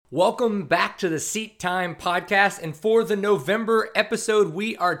Welcome back to the Seat Time podcast, and for the November episode,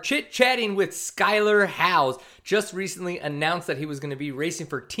 we are chit-chatting with Skyler Howes. Just recently announced that he was going to be racing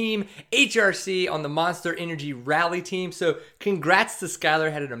for Team HRC on the Monster Energy Rally team, so congrats to Skyler.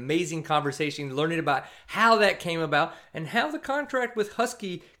 Had an amazing conversation learning about how that came about and how the contract with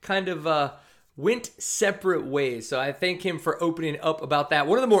Husky kind of went separate ways. So I thank him for opening up about that.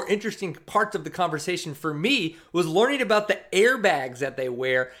 One of the more interesting parts of the conversation for me was learning about the airbags that they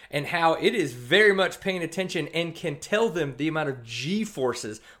wear and how it is very much paying attention and can tell them the amount of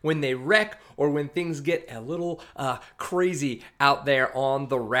G-forces when they wreck or when things get a little crazy out there on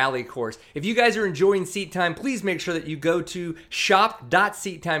the rally course. If you guys are enjoying Seat Time, please make sure that you go to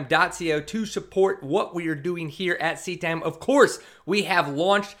shop.seattime.co to support what we are doing here at Seat Time. Of course, we have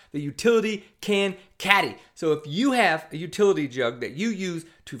launched the utility can caddy. So if you have a utility jug that you use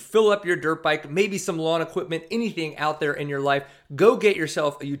to fill up your dirt bike, maybe some lawn equipment, anything out there in your life, go get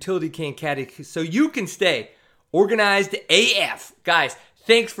yourself a utility can caddy so you can stay organized AF. Guys,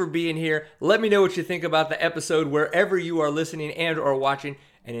 thanks for being here. Let me know what you think about the episode wherever you are listening and or watching,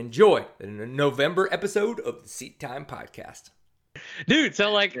 and enjoy the November episode of the Seat Time podcast. Dude,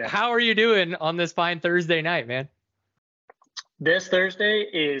 so how are you doing on this fine Thursday night, man? This Thursday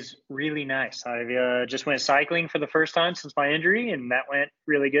is really nice. I just went cycling for the first time since my injury, and that went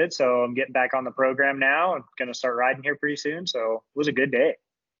really good. So I'm getting back on the program now. I'm going to start riding here pretty soon. So it was a good day.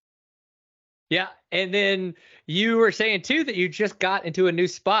 Yeah. And then you were saying too that you just got into a new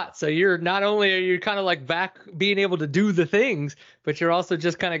spot. So you're not only are you kind of like back being able to do the things, but you're also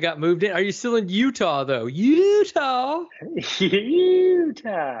just kind of got moved in. Are you still in Utah though? Utah.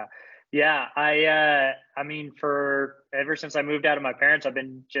 Yeah, I mean, for ever since I moved out of my parents, I've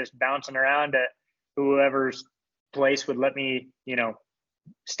been just bouncing around at whoever's place would let me,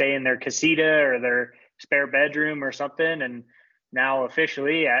 stay in their casita or their spare bedroom or something. And now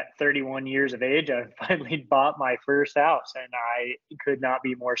officially at 31 years of age, I finally bought my first house, and I could not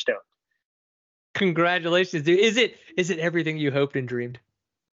be more stoked. Congratulations, dude. Is it everything you hoped and dreamed?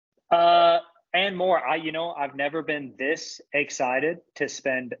 And more. I've never been this excited to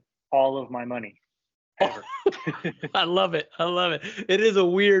spend all of my money ever. I love it. It is a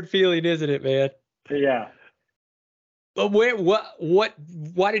weird feeling, isn't it, man? Yeah. But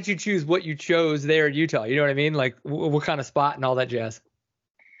why did you choose what you chose there in Utah? You know what I mean? Like what kind of spot and all that jazz?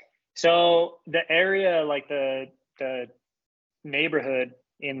 So the area, like the neighborhood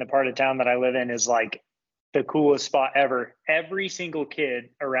in the part of town that I live in is like the coolest spot ever. Every single kid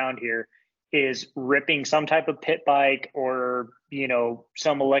around here is ripping some type of pit bike or,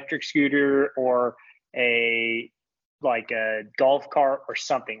 some electric scooter or a golf cart or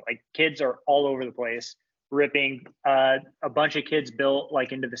something. Like kids are all over the place ripping. A bunch of kids built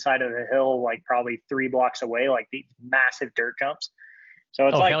like into the side of the hill, like probably 3 blocks away, like these massive dirt jumps. So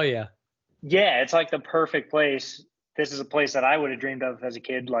it's hell yeah. Yeah, it's like the perfect place. This is a place that I would have dreamed of as a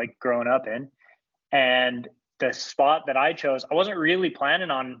kid, like growing up in. And the spot that I chose, I wasn't really planning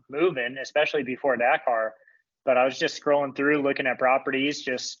on moving, especially before Dakar, but I was just scrolling through, looking at properties,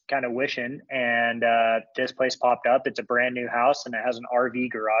 just kind of wishing. And this place popped up. It's a brand new house and it has an RV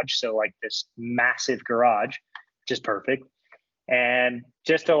garage. So like this massive garage, just perfect. And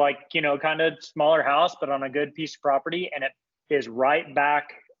just a kind of smaller house, but on a good piece of property. And it is right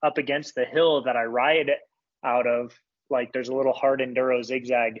back up against the hill that I ride out of. Like there's a little hard enduro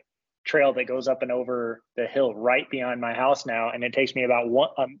zigzag trail that goes up and over the hill right behind my house now, and it takes me about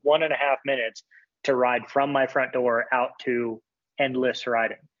 1.5 minutes to ride from my front door out to endless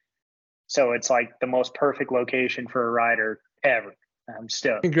riding. So it's like the most perfect location for a rider ever. I'm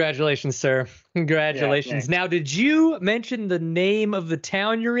stoked. Congratulations, sir. Congratulations. Yeah, now, did you mention the name of the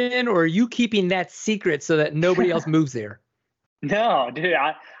town you're in, or are you keeping that secret so that nobody else moves there? No, dude,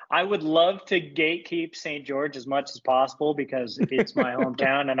 I would love to gatekeep St. George as much as possible because it's my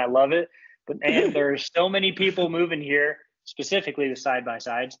hometown and I love it. But there are so many people moving here, specifically the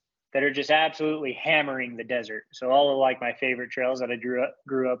side-by-sides, that are just absolutely hammering the desert. So all of like my favorite trails that I grew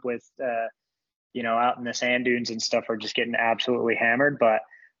up with, out in the sand dunes and stuff are just getting absolutely hammered. But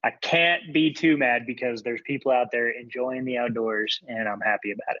I can't be too mad because there's people out there enjoying the outdoors, and I'm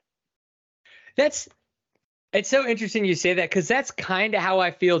happy about it. It's so interesting you say that, because that's kind of how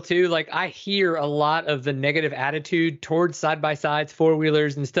I feel too. Like I hear a lot of the negative attitude towards side-by-sides,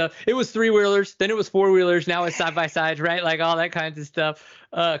 4-wheelers and stuff. It was 3-wheelers, then it was 4-wheelers, now it's side-by-sides, right? Like all that kinds of stuff,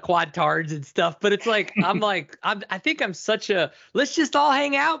 quad tards and stuff. But it's like, I think I'm such a, let's just all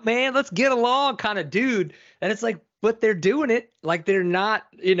hang out, man. Let's get along kind of dude. And it's like, but they're doing it. Like they're not,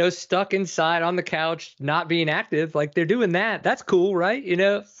 stuck inside on the couch, not being active. Like they're doing that. That's cool, right?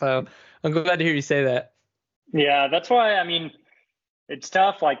 So I'm glad to hear you say that. Yeah, that's why, I mean, it's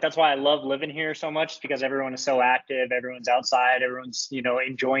tough. Like, that's why I love living here so much, because everyone is so active. Everyone's outside. Everyone's,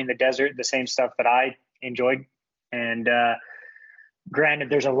 enjoying the desert, the same stuff that I enjoyed. And granted,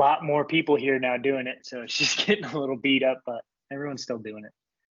 there's a lot more people here now doing it. So it's just getting a little beat up, but everyone's still doing it.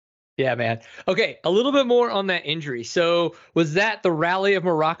 Yeah, man. Okay, a little bit more on that injury. So was that the Rally of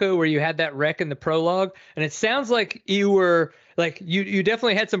Morocco where you had that wreck in the prologue? And it sounds like you were like you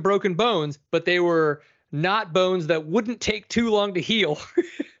definitely had some broken bones, but they were not bones that wouldn't take too long to heal.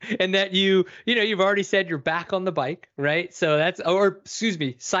 And that you've already said you're back on the bike, right? So excuse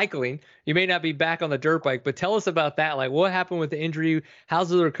me, cycling. You may not be back on the dirt bike, but tell us about that. Like, what happened with the injury? How's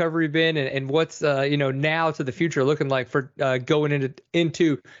the recovery been? And what's now to the future looking like for going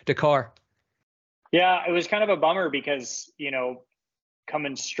into Dakar? Yeah, it was kind of a bummer because,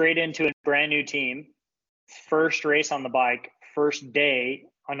 coming straight into a brand new team, first race on the bike, first day,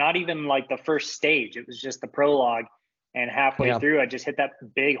 not even like the first stage. It was just the prologue. And halfway through, I just hit that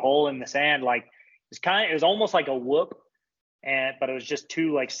big hole in the sand. Like, it was almost like a whoop, but it was just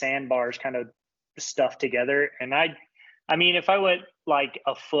two like sandbars kind of stuffed together. And I mean, if I went like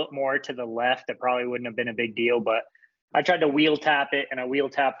a foot more to the left, it probably wouldn't have been a big deal. But I tried to wheel tap it, and I wheel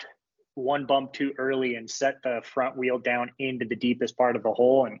tapped one bump too early and set the front wheel down into the deepest part of the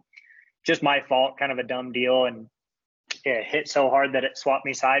hole. And just my fault, kind of a dumb deal. And it hit so hard that it swapped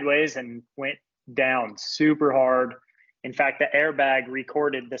me sideways and went down super hard. In fact, the airbag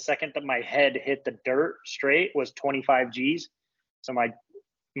recorded the second that my head hit the dirt straight was 25 Gs. So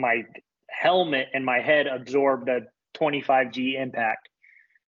my helmet and my head absorbed a 25 G impact.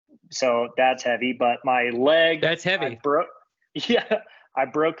 So that's heavy. But my leg, that's heavy. I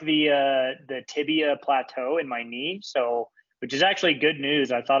broke the tibia plateau in my knee. So, which is actually good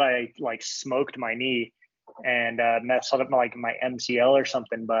news. I thought I like smoked my knee and messed up like my MCL or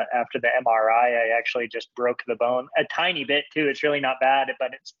something. But after the MRI, I actually just broke the bone a tiny bit too. It's really not bad,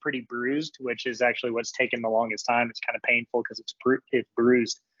 but it's pretty bruised, which is actually what's taken the longest time. It's kind of painful because it's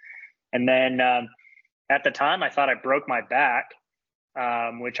bruised. And then at the time, I thought I broke my back,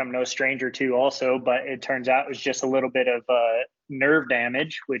 which I'm no stranger to also, but it turns out it was just a little bit of nerve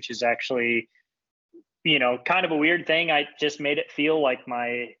damage, which is actually, kind of a weird thing. I just made it feel like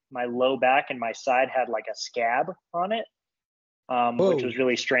my low back and my side had like a scab on it, which was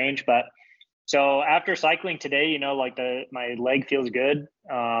really strange. But so after cycling today, like my leg feels good,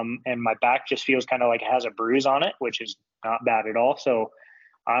 and my back just feels kind of like it has a bruise on it, which is not bad at all. So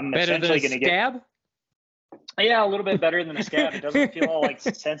I'm essentially going to get scab. Yeah, a little bit better than a scab. It doesn't feel all like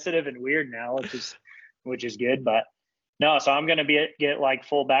sensitive and weird now, which is good. But no, so I'm going to get like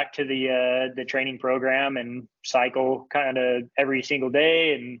full back to the training program and cycle kind of every single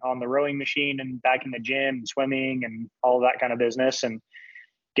day, and on the rowing machine and back in the gym and swimming and all that kind of business, and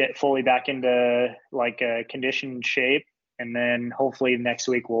get fully back into like conditioned shape. And then hopefully next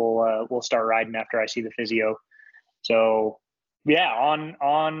week we'll start riding after I see the physio. So yeah,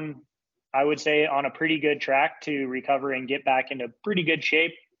 on I would say on a pretty good track to recover and get back into pretty good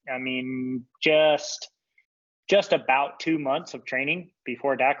shape. I mean, just about 2 months of training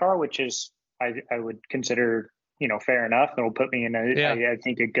before Dakar, which is I would consider fair enough. It'll put me in I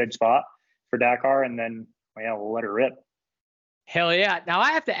think a good spot for Dakar, and then we'll let her rip. Hell yeah. Now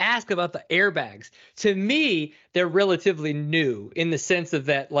I have to ask about the airbags. To me, they're relatively new in the sense of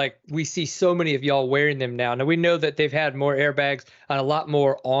that, like, we see so many of y'all wearing them now. Now we know that they've had more airbags on a lot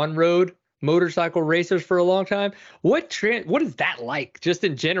more on-road motorcycle racers for a long time. What is that like just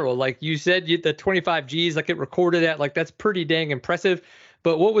in general? Like you said, the 25 Gs, like it recorded at, like, that's pretty dang impressive.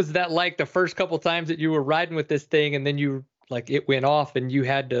 But what was that like the first couple times that you were riding with this thing and then it went off and you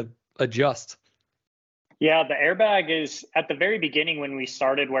had to adjust? Yeah, the airbag is at the very beginning when we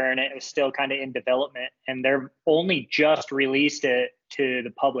started wearing it, it was still kind of in development, and they're only just released it to the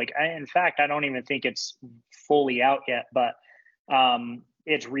public. In fact, I don't even think it's fully out yet, but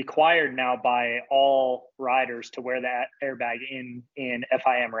it's required now by all riders to wear that airbag in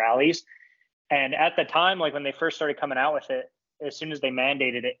FIM rallies. And at the time, like when they first started coming out with it, as soon as they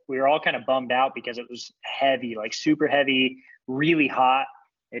mandated it, we were all kind of bummed out because it was heavy, like super heavy, really hot.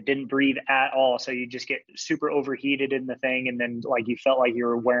 It didn't breathe at all. So you just get super overheated in the thing. And then like you felt like you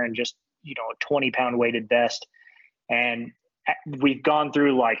were wearing just, a 20-pound weighted vest. And we've gone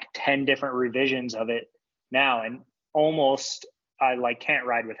through like 10 different revisions of it now. And almost I like can't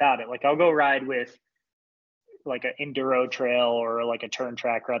ride without it. Like I'll go ride with like an enduro trail or like a turn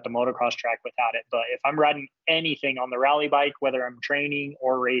track or at the motocross track without it. But if I'm riding anything on the rally bike, whether I'm training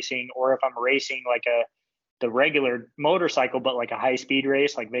or racing, or if I'm racing like the regular motorcycle, but like a high speed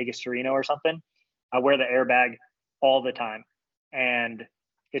race, like Vegas to Reno or something, I wear the airbag all the time. And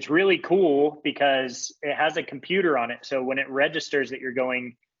it's really cool because it has a computer on it. So when it registers that you're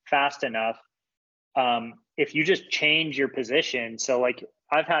going fast enough, if you just change your position, so like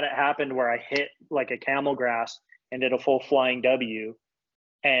I've had it happen where I hit like a camel grass and did a full flying W,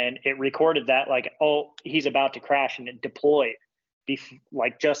 and it recorded that like, oh, he's about to crash, and it deployed.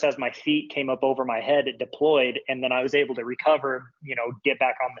 Like just as my feet came up over my head, it deployed, and then I was able to recover, get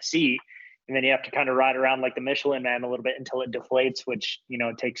back on the seat. And then you have to kind of ride around like the Michelin Man a little bit until it deflates, which,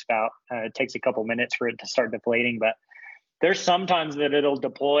 it takes it takes a couple minutes for it to start deflating. But there's sometimes that it'll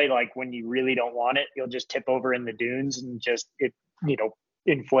deploy, like when you really don't want it, you'll just tip over in the dunes and it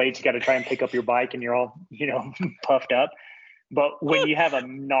inflates. You got to try and pick up your bike and you're all, puffed up. But when you have a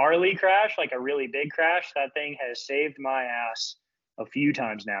gnarly crash, like a really big crash, that thing has saved my ass a few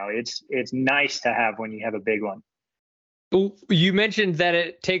times now. It's nice to have when you have a big one. You mentioned that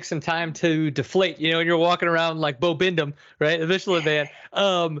it takes some time to deflate, and you're walking around like Bo Bindum, right? The Michelin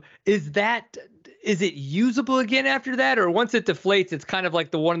Man. Is it usable again after that? Or once it deflates, it's kind of like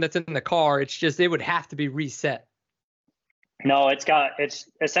the one that's in the car. It's just, it would have to be reset. No, it's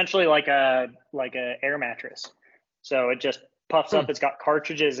essentially like a air mattress. So it just puffs up. It's got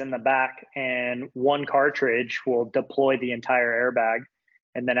cartridges in the back, and one cartridge will deploy the entire airbag.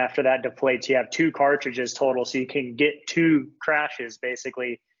 And then after that deflates, you have 2 cartridges total. So you can get 2 crashes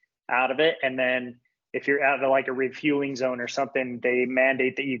basically out of it. And then if you're out of like a refueling zone or something, they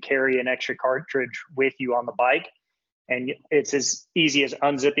mandate that you carry an extra cartridge with you on the bike. And it's as easy as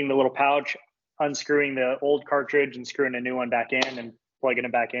unzipping the little pouch, unscrewing the old cartridge and screwing a new one back in and plugging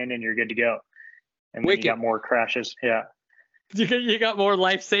it back in, and you're good to go. And then you got more crashes. Yeah. You got more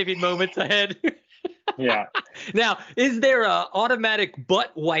life-saving moments ahead. Yeah. Now, is there a automatic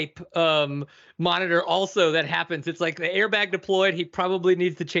butt wipe monitor also that happens? It's like the airbag deployed. He probably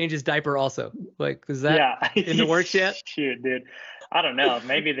needs to change his diaper also. Like, is that in the works yet? Shoot, dude. I don't know.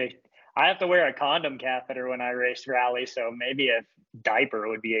 I have to wear a condom catheter when I race rally, so maybe a diaper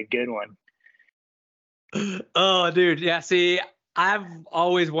would be a good one. Oh, dude. Yeah. See, I've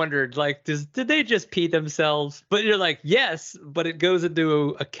always wondered, like, did they just pee themselves? But you're like, yes, but it goes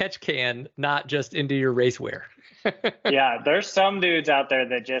into a catch can, not just into your racewear. Yeah, there's some dudes out there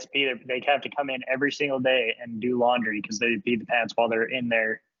that just pee. They have to come in every single day and do laundry because they pee the pants while they're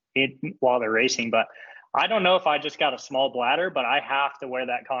while they're racing. But I don't know if I just got a small bladder, but I have to wear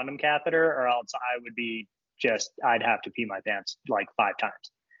that condom catheter, or else I'd have to pee my pants like 5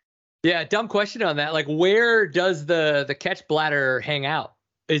 times. Yeah, dumb question on that. Like, where does the catch bladder hang out?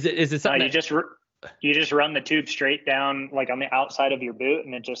 Is it something you just run the tube straight down, like on the outside of your boot,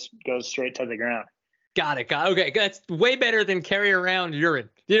 and it just goes straight to the ground. Got it. Okay, that's way better than carry around urine.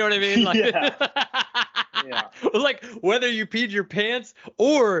 You know what I mean? Like, yeah. Like whether you peed your pants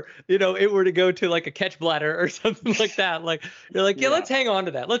or it were to go to like a catch bladder or something like that. Like you're like, let's hang on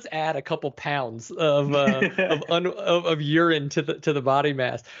to that. Let's add a couple pounds of urine to the body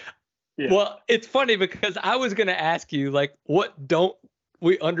mass. Yeah. Well, it's funny because I was going to ask you, like, what don't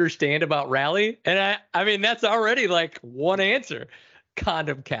we understand about rally? And I mean, that's already like one answer.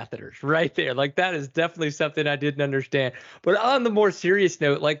 Condom catheters right there. Like, that is definitely something I didn't understand. But on the more serious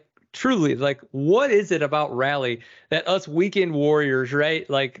note, like, truly, like, what is it about rally that us weekend warriors, right,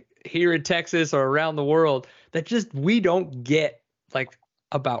 like here in Texas or around the world, that just we don't get, like,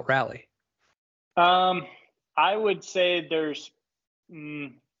 about rally? I would say there's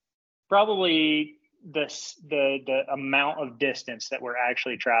probably the amount of distance that we're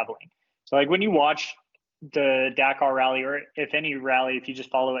actually traveling. So like when you watch the Dakar rally, or if any rally, if you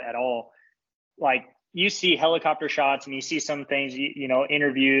just follow it at all, like you see helicopter shots and you see some things,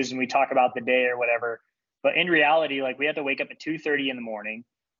 interviews, and we talk about the day or whatever. But in reality, like we had to wake up at 2:30 in the morning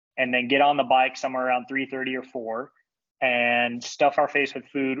and then get on the bike somewhere around 3:30 or 4 and stuff our face with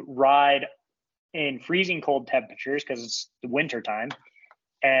food, ride in freezing cold temperatures because it's the winter time.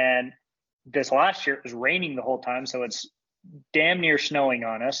 And this last year it was raining the whole time. So it's damn near snowing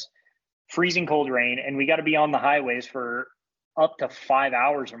on us, freezing cold rain. And we got to be on the highways for up to 5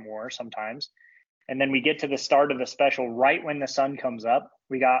 hours or more sometimes. And then we get to the start of the special right when the sun comes up.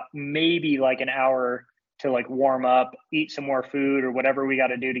 We got maybe like an hour to like warm up, eat some more food or whatever we got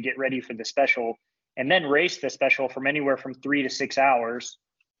to do to get ready for the special, and then race the special from anywhere from 3 to 6 hours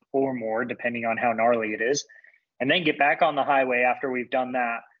or more, depending on how gnarly it is. And then get back on the highway after we've done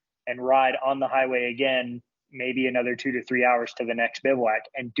that and ride on the highway again, maybe another 2 to 3 hours to the next bivouac,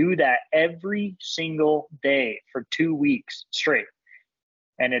 and do that every single day for 2 weeks straight.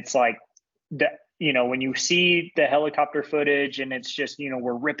 And it's like, when you see the helicopter footage and it's just,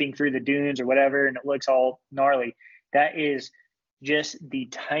 we're ripping through the dunes or whatever, and it looks all gnarly, that is just the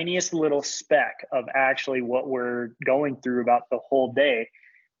tiniest little speck of actually what we're going through about the whole day.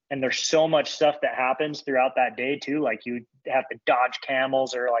 And there's so much stuff that happens throughout that day too. Like you have to dodge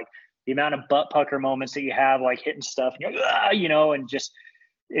camels, or like the amount of butt pucker moments that you have, like hitting stuff, and you're, and just,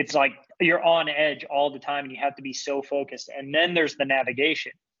 it's like you're on edge all the time and you have to be so focused. And then there's the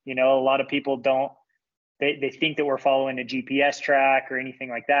navigation. A lot of people don't, they think that we're following a GPS track or anything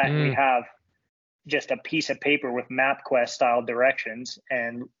like that. And we have just a piece of paper with MapQuest style directions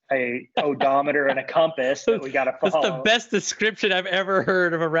and a odometer and a compass that we got to follow. That's the best description I've ever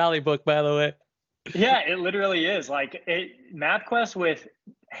heard of a rally book, by the way. Yeah, it literally is. Like MapQuest with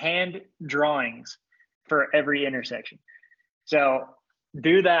hand drawings for every intersection. So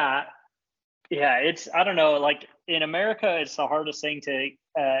do that. Yeah, I don't know, like in America, it's the hardest thing to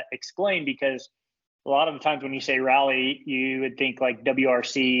explain, because a lot of the times when you say rally, you would think like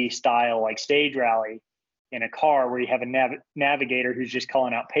WRC style, like stage rally in a car where you have a navigator who's just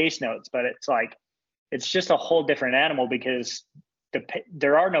calling out pace notes. But it's like, it's just a whole different animal, because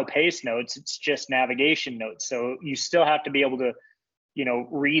there are no pace notes. It's just navigation notes. So you still have to be able to,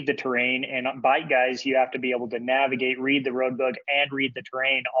 read the terrain. And on bike guys, you have to be able to navigate, read the road book, and read the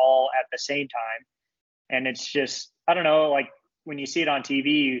terrain all at the same time. And it's just, I don't know, like, when you see it on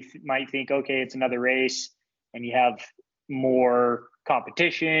TV, you might think, okay, it's another race and you have more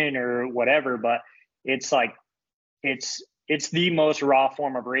competition or whatever, but it's like, it's the most raw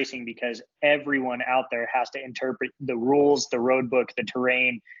form of racing, because everyone out there has to interpret the rules, the road book, the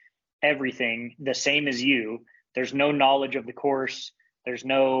terrain, everything the same as you. There's no knowledge of the course. There's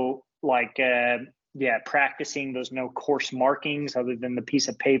no practicing. There's no course markings other than the piece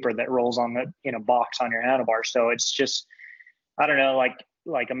of paper that rolls in a box on your handlebar. So it's just, I don't know,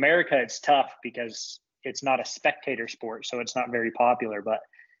 like America, it's tough because it's not a spectator sport, so it's not very popular, but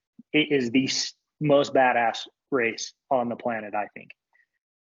it is the most badass race on the planet, I think.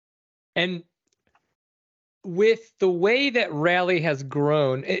 And with the way that rally has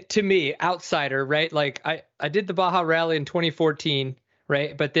grown, to me, outsider, right? Like I did the Baja Rally in 2014,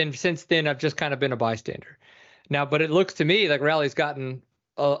 right? But then since then, I've just kind of been a bystander. Now, but it looks to me like rally's gotten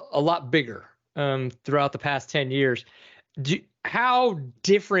a lot bigger throughout the past 10 years. How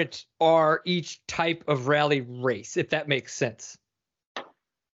different are each type of rally race, if that makes sense?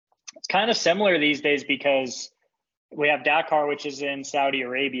 It's kind of similar these days, because we have Dakar, which is in Saudi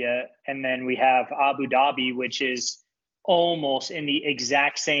Arabia, and then we have Abu Dhabi, which is almost in the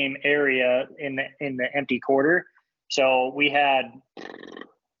exact same area in the empty quarter. So we had,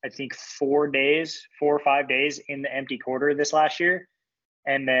 I think, 4 or 5 days in the empty quarter this last year.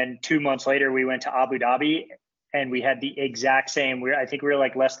 And then 2 months later, we went to Abu Dhabi, and we had the exact same. I think we were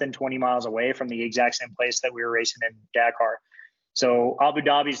like less than 20 miles away from the exact same place that we were racing in Dakar. So Abu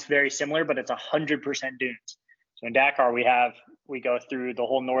Dhabi is very similar, but it's 100% dunes. So in Dakar, we go through the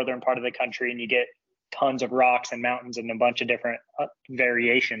whole northern part of the country, and you get tons of rocks and mountains and a bunch of different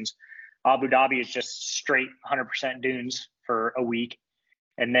variations. Abu Dhabi is just straight 100% dunes for a week.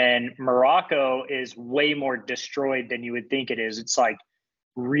 And then Morocco is way more destroyed than you would think it is. It's like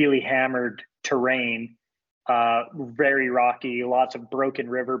really hammered terrain, very rocky, lots of broken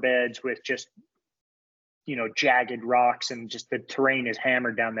riverbeds with just, jagged rocks, and just the terrain is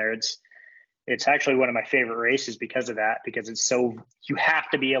hammered down there. It's actually one of my favorite races because of that, because you have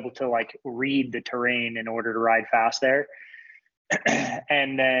to be able to like read the terrain in order to ride fast there.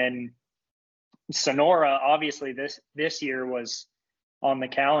 And then Sonora, obviously this year was on the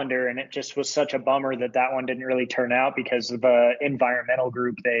calendar, and it just was such a bummer that one didn't really turn out because of the environmental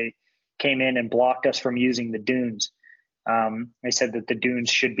group. They came in and blocked us from using the dunes. They said that the dunes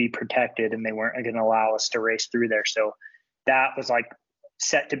should be protected, and they weren't going to allow us to race through there. So that was like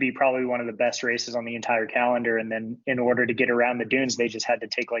set to be probably one of the best races on the entire calendar. And then in order to get around the dunes, they just had to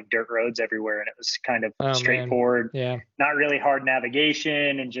take like dirt roads everywhere, and it was kind of straightforward, not really hard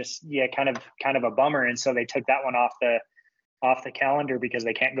navigation, and just kind of a bummer. And so they took that one off the calendar because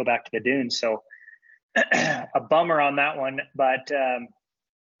they can't go back to the dunes. So a bummer on that one. But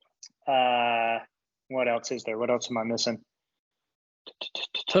what else is there? What else am I missing?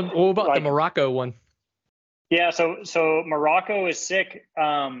 So what about the Morocco one? Yeah, so Morocco is sick.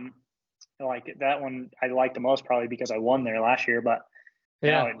 Like that one I like the most, probably because I won there last year, but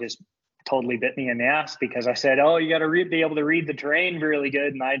now it just totally bit me in the ass because I said, oh, you got to be able to read the terrain really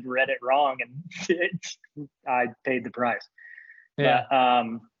good, and I'd read it wrong, and I paid the price. Yeah.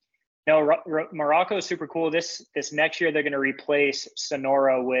 But, no, Morocco is super cool. This next year they're going to replace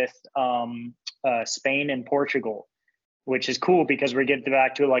Sonora with Spain and Portugal, which is cool because we're getting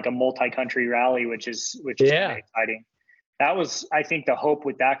back to like a multi-country rally, which is very exciting. That was, I think, the hope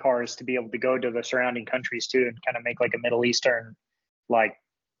with Dakar is to be able to go to the surrounding countries too, and kind of make like a Middle Eastern, like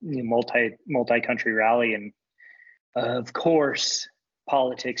multi-country rally. And of course,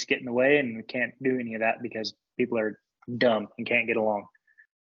 politics get in the way, and we can't do any of that because people are dumb and can't get along.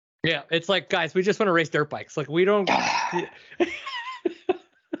 Yeah, it's like, guys, we just want to race dirt bikes. Like, we don't.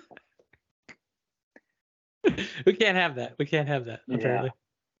 We can't have that. We can't have that. Apparently.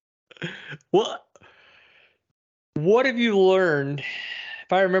 Well, what have you learned?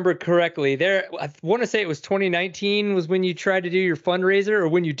 If I remember correctly, I want to say it was 2019 was when you tried to do your fundraiser, or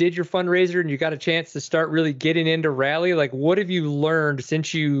when you did your fundraiser and you got a chance to start really getting into rally. Like, what have you learned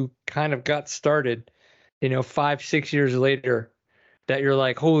since you kind of got started, 5-6 years later, that you're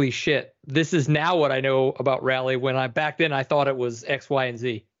like, holy shit, this is now what I know about rally, when back then I thought it was X, Y, and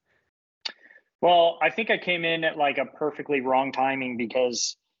Z? Well, I think I came in at like a perfectly wrong timing,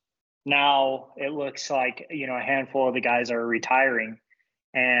 because now it looks like, a handful of the guys are retiring.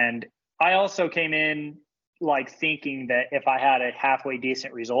 And I also came in like thinking that if I had a halfway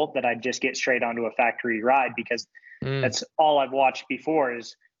decent result, that I'd just get straight onto a factory ride, because that's all I've watched before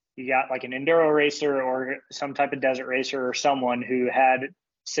is you got like an enduro racer or some type of desert racer or someone who had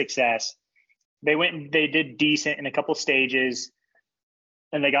success. They went and they did decent in a couple stages,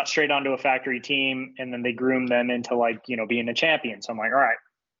 and they got straight onto a factory team, and then they groomed them into like, being a champion. So I'm like, all right,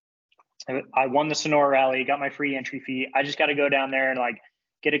 I won the Sonora Rally, got my free entry fee. I just got to go down there and like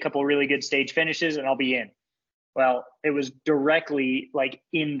get a couple really good stage finishes and I'll be in. Well, it was directly like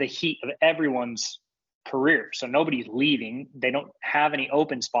in the heat of everyone's career. So nobody's leaving. They don't have any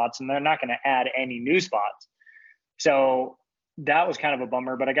open spots, and they're not going to add any new spots. So that was kind of a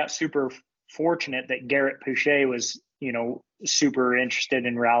bummer, but I got super fortunate that Garrett Pouchet was, super interested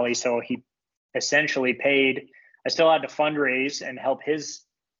in rally. So he essentially paid, I still had to fundraise and help his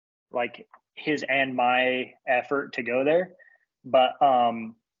and my effort to go there. But,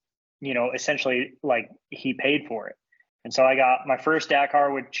 essentially like he paid for it. And so I got my first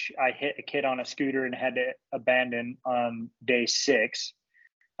Dakar, which I hit a kid on a scooter and had to abandon on day 6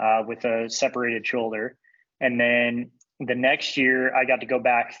 with a separated shoulder. And then the next year I got to go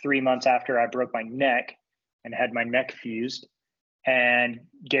back 3 months after I broke my neck and had my neck fused. And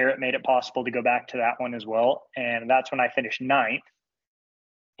Garrett made it possible to go back to that one as well. And that's when I finished 9th.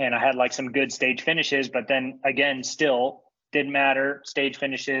 And I had like some good stage finishes, but then again, still didn't matter. Stage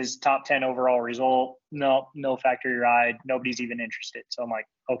finishes, top 10 overall result. No factory ride. Nobody's even interested. So I'm like,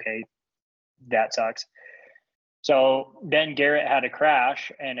 okay, that sucks. So then Garrett had a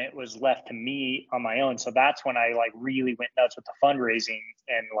crash and it was left to me on my own. So that's when I like really went nuts with the fundraising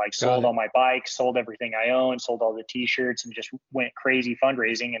and like sold all my bikes, sold everything I owned, sold all the t-shirts, and just went crazy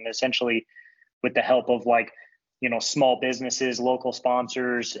fundraising. And essentially with the help of like, small businesses, local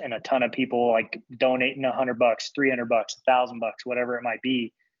sponsors, and a ton of people like donating $100, $300, $1,000, whatever it might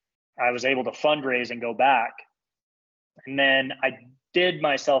be, I was able to fundraise and go back. And then I did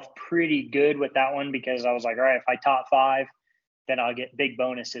myself pretty good with that one, because I was like, all right, if I top 5, then I'll get big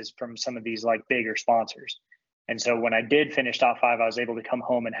bonuses from some of these like bigger sponsors. And so when I did finish top 5, I was able to come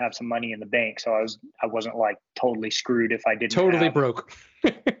home and have some money in the bank. So I wasn't like totally screwed if I didn't broke.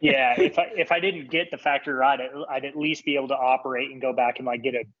 Yeah. If I didn't get the factory ride, I'd at least be able to operate and go back and like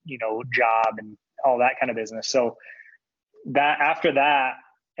get a, job and all that kind of business. So that after that,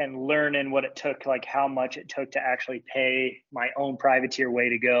 and learning what it took, like how much it took to actually pay my own privateer way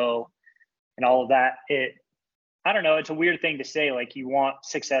to go and all of that, I don't know, it's a weird thing to say, like you want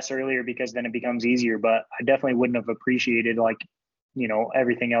success earlier because then it becomes easier, but I definitely wouldn't have appreciated like,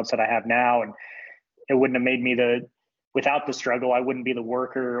 everything else that I have now. And it wouldn't have made me without the struggle, I wouldn't be the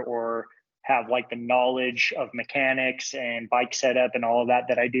worker or have like the knowledge of mechanics and bike setup and all of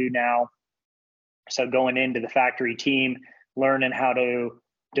that I do now. So going into the factory team, learning how to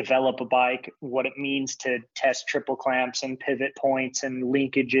develop a bike, what it means to test triple clamps and pivot points and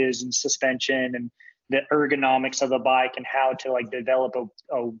linkages and suspension and the ergonomics of the bike and how to like develop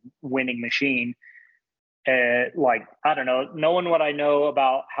a winning machine. Like, I don't know, knowing what I know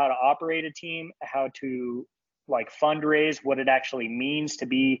about how to operate a team, how to like fundraise, what it actually means to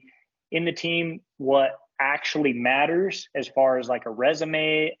be in the team, what actually matters as far as like a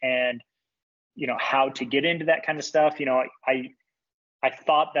resume and, how to get into that kind of stuff. I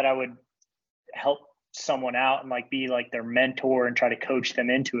thought that I would help someone out and like be like their mentor and try to coach them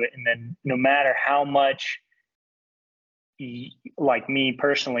into it. And then no matter how much, like me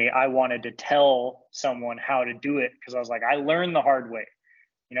personally, I wanted to tell someone how to do it, because I was like, I learned the hard way.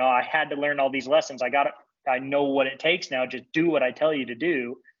 I had to learn all these lessons. I know what it takes now. Just do what I tell you to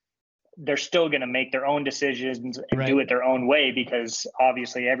do. They're still going to make their own decisions and do it their own way, because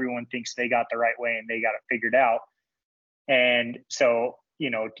obviously everyone thinks they got the right way and they got it figured out. And so,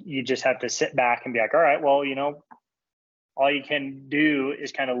 you just have to sit back and be like, all right, well, all you can do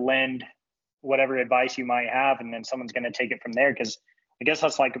is kind of lend whatever advice you might have, and then someone's going to take it from there. Because I guess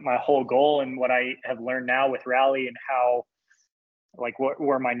that's like my whole goal, and what I have learned now with rally and how like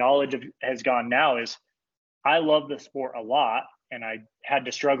where my knowledge has gone now is I love the sport a lot, and I had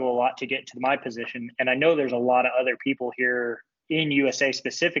to struggle a lot to get to my position. And I know there's a lot of other people here in USA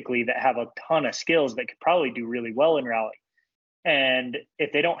specifically that have a ton of skills that could probably do really well in rally. And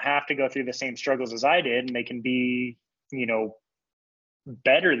if they don't have to go through the same struggles as I did, and they can be,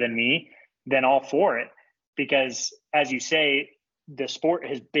 better than me, then all for it. Because as you say, the sport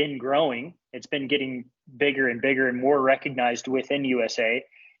has been growing. It's been getting bigger and bigger and more recognized within USA.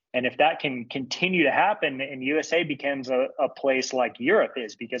 And if that can continue to happen and USA becomes a place like Europe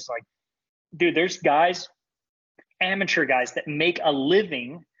is, because like, dude, there's guys, amateur guys that make a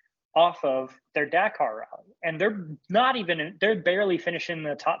living off of their Dakar rally, and they're barely finishing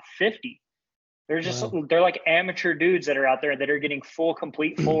the top 50. They're like amateur dudes that are out there that are getting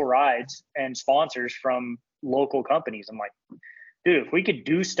complete rides and sponsors from local companies. I'm like, dude, if we could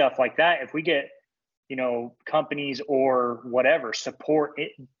do stuff like that, if we get, companies or whatever support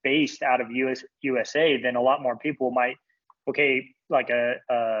it based out of USA, then a lot more people might, like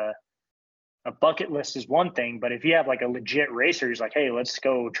a bucket list is one thing, but if you have like a legit racer who's like, hey, let's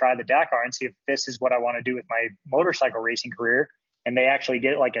go try the Dakar and see if this is what I want to do with my motorcycle racing career, and they actually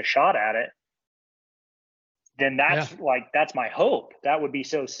get like a shot at it, then that's my hope. That would be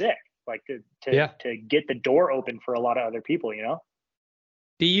so sick, like to get the door open for a lot of other people,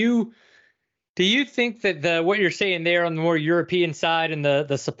 Do you think that what you're saying there on the more European side and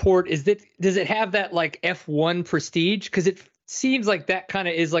the support does it have that like F1 prestige? Because it seems like that kind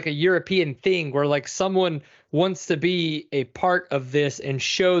of is like a European thing where like someone wants to be a part of this and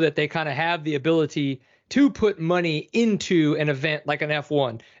show that they kind of have the ability to put money into an event like an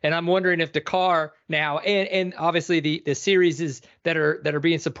F1. And I'm wondering if Dakar now and obviously the series that are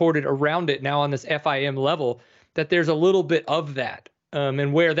being supported around it now on this FIM level, that there's a little bit of that.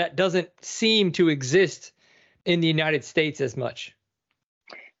 And where that doesn't seem to exist in the United States as much.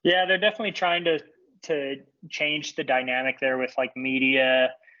 Yeah, they're definitely trying to change the dynamic there with like media.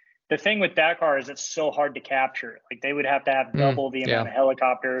 The thing with Dakar is it's so hard to capture. Like they would have to have double the amount of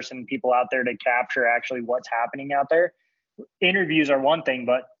helicopters and people out there to capture actually what's happening out there. Interviews are one thing,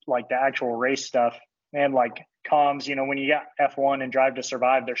 but like the actual race stuff and like comms, when you got F1 and Drive to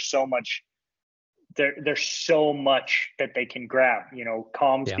Survive, there's so much that they can grab,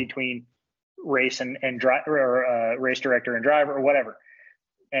 comms between race and driver or race director and driver or whatever.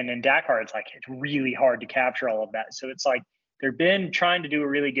 And in Dakar, it's really hard to capture all of that. So it's like they've been trying to do a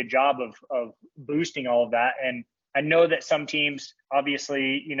really good job of boosting all of that. And I know that some teams,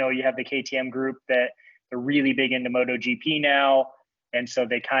 obviously, you have the KTM group that they're really big into MotoGP now. And so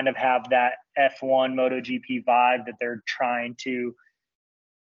they kind of have that F1 MotoGP vibe that they're trying to,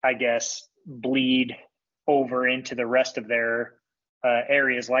 I guess, bleed over into the rest of their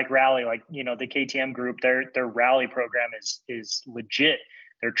areas like rally, like the KTM group, their rally program is legit.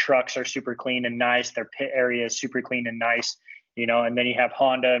 Their trucks are super clean and nice. Their pit area is super clean and nice, and then you have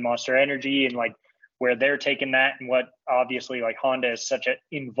Honda and Monster Energy and like where they're taking that, and what obviously like Honda is such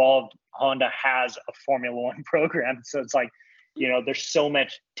Honda has a Formula One program. So it's like, there's so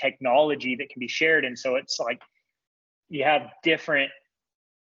much technology that can be shared. And so it's like you have different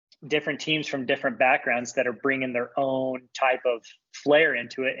teams from different backgrounds that are bringing their own type of flair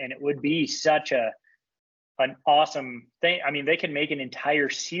into it. And it would be such an awesome thing. I mean, they could make an entire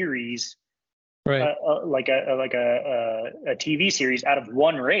series, right? Like a TV series out of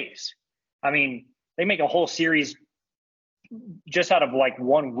one race. I mean, they make a whole series just out of like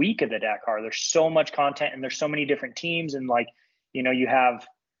 1 week of the Dakar. There's so much content and there's so many different teams. And like, you have,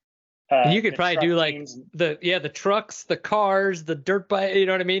 you could probably do like the trucks, the cars, the dirt bike. You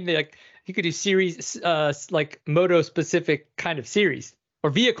know what I mean? Like you could do series, like moto specific kind of series or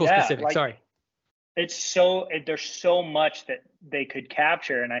vehicle specific. Like, sorry. There's so much that they could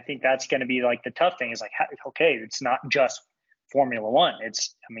capture, and I think that's going to be like the tough thing. Is like, okay, it's not just Formula One.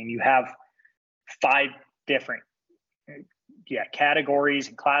 You have 5 different categories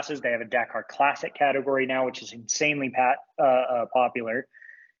and classes. They have a Dakar Classic category now, which is insanely popular.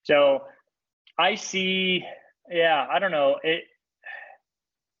 So I see, I don't know.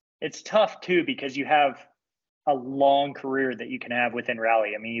 It's tough too, because you have a long career that you can have within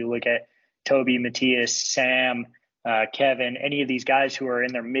rally. I mean, you look at Toby, Matthias, Sam, Kevin, any of these guys who are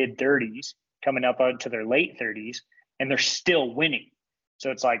in their mid 30s coming up to their late 30s, and they're still winning. So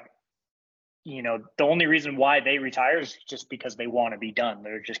it's like, the only reason why they retire is just because they want to be done.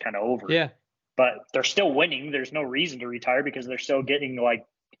 They're just kind of over. Yeah. But they're still winning. There's no reason to retire because they're still getting like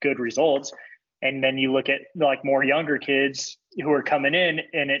good results. And then you look at like more younger kids who are coming in,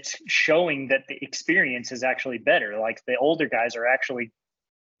 and it's showing that the experience is actually better. Like the older guys are actually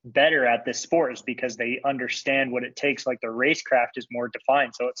better at this sport is because they understand what it takes. Like the racecraft is more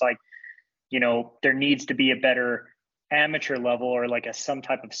defined. So it's like, there needs to be a better amateur level or like some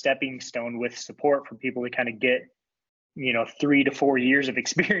type of stepping stone with support for people to kind of get, 3 to 4 years of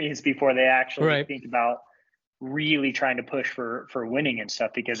experience before they actually think about really trying to push for winning and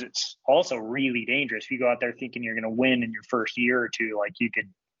stuff, because it's also really dangerous. If you go out there thinking you're going to win in your first year or two, like you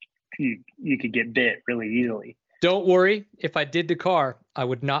could get bit really easily. Don't worry. If I did Dakar, I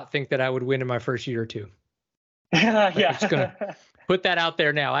would not think that I would win in my first year or two. Yeah. I'm just gonna put that out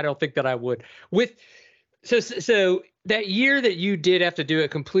there now. I don't think that I would. So that year that you did have to do it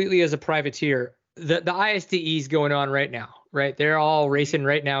completely as a privateer, the ISDE is going on right now, right? They're all racing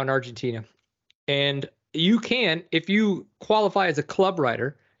right now in Argentina. And you can, if you qualify as a club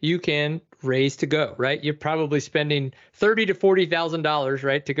rider, you can raise to go, right? You're probably spending $30,000 to $40,000,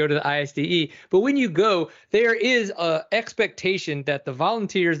 right, to go to the ISDE. But when you go, there is a expectation that the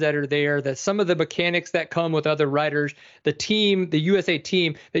volunteers that are there, that some of the mechanics that come with other riders, the team, the USA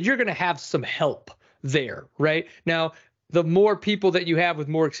team, that you're going to have some help there, right? Now, the more people that you have with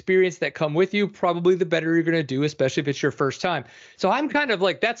more experience that come with you, probably the better you're going to do, especially if it's your first time. So I'm kind of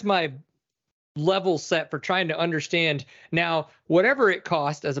like, that's my level set for trying to understand now, whatever it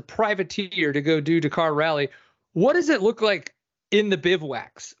costs as a privateer to go do Dakar Rally, what does it look like in the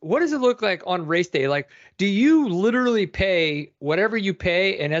bivouacs? What does it look like on race day? Like, do you literally pay whatever you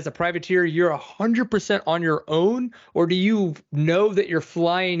pay, and as a privateer, you're 100% on your own? Or do you know that you're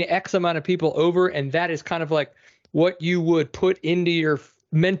flying X amount of people over, and that is kind of like what you would put into your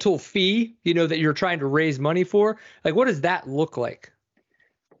mental fee, that you're trying to raise money for? Like, what does that look like?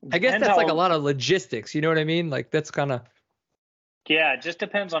 I guess that's like a lot of logistics. You know what I mean? Like that's kind of. Yeah, it just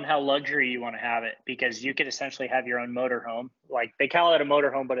depends on how luxury you want to have it, because you could essentially have your own motorhome. Like they call it a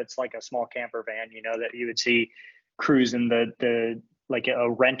motorhome, but it's like a small camper van, that you would see cruising the like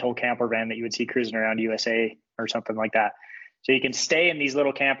a rental camper van that you would see cruising around USA or something like that. So you can stay in these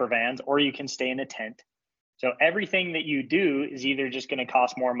little camper vans, or you can stay in a tent. So everything that you do is either just going to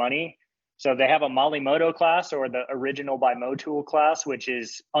cost more money. So they have a Molimoto class, or the original by Motul class, which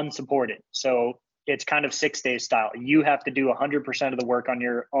is unsupported. So it's kind of 6 days style. You have to do 100% of the work on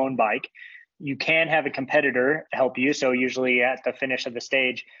your own bike. You can have a competitor help you. So usually at the finish of the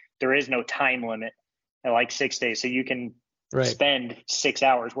stage, there is no time limit at like 6 days. So you can spend 6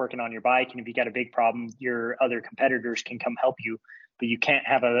 hours working on your bike. And if you got a big problem, your other competitors can come help you, but you can't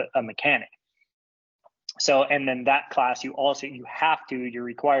have a mechanic. So, and then that class, you're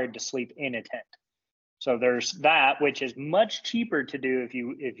required to sleep in a tent. So there's that, which is much cheaper to do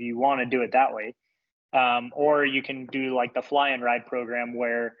if you want to do it that way. Or you can do like the fly and ride program,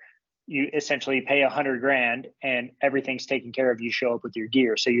 where you essentially pay $100,000 and everything's taken care of. You show up with your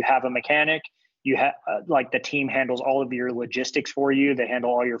gear. So you have a mechanic, you have like the team handles all of your logistics for you. They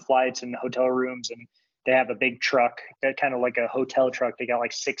handle all your flights and hotel rooms, and they have a big truck that kind of like a hotel truck. They got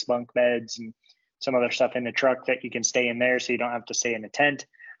like 6 bunk beds and some other stuff in the truck that you can stay in there, so you don't have to stay in a tent.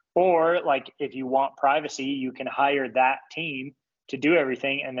 Or like if you want privacy, you can hire that team to do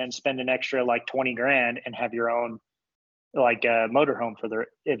everything and then spend an extra like $20,000 and have your own like motorhome for the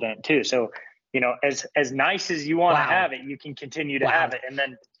event too. So, as nice as you want to have it, you can continue to have it. And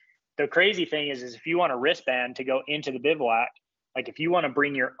then the crazy thing is if you want a wristband to go into the bivouac, like if you want to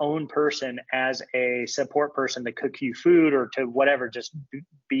bring your own person as a support person to cook you food or to whatever, just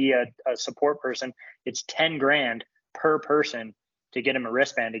be a support person, it's $10,000 per person to get them a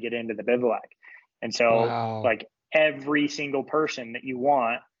wristband to get into the bivouac. And so like every single person that you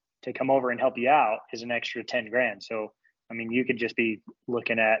want to come over and help you out is an extra $10,000. So, I mean, you could just be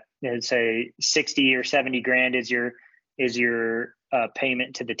looking at, say 60 or 70 grand is your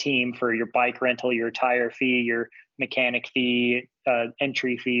payment to the team for your bike rental, your tire fee, your mechanic fee,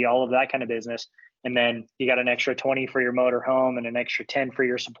 entry fee, all of that kind of business. And then you got an extra 20 for your motor home and an extra 10 for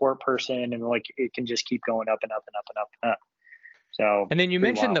your support person. And like, it can just keep going up and up and up and up and up. So, and then you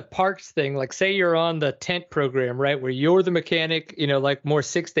mentioned the parks thing, like say you're on the tent program, right? Where you're the mechanic, like more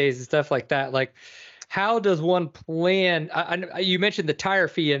 6 days and stuff like that. Like, how does one plan? You mentioned the tire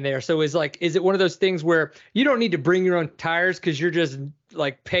fee in there. So is it one of those things where you don't need to bring your own tires because you're just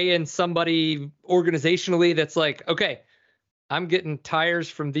like paying somebody organizationally that's like, okay, I'm getting tires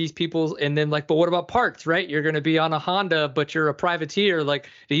from these people. And then like, but what about parts, right? You're going to be on a Honda, but you're a privateer. Like,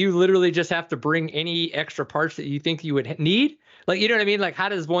 do you literally just have to bring any extra parts that you think you would need? Like, you know what I mean? Like, how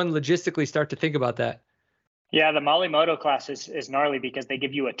does one logistically start to think about that? Yeah, the Molimoto class is gnarly because they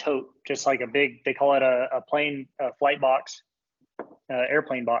give you a tote, just like they call it a flight box,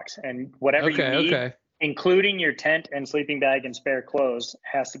 airplane box. And whatever you need, including your tent and sleeping bag and spare clothes,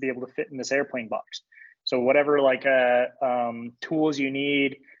 has to be able to fit in this airplane box. So whatever tools you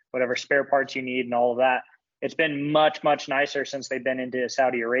need, whatever spare parts you need and all of that, it's been much, much nicer since they've been into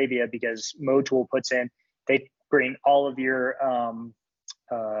Saudi Arabia, because Motul puts in, they bring all of your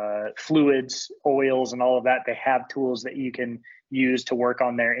fluids, oils, and all of that. They have tools that you can use to work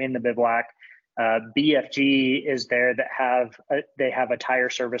on there in the bivouac. BFG is there that they have a tire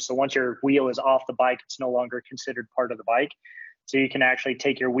service. So once your wheel is off the bike, it's no longer considered part of the bike. So you can actually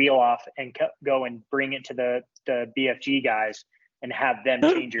take your wheel off and go and bring it to the BFG guys and have them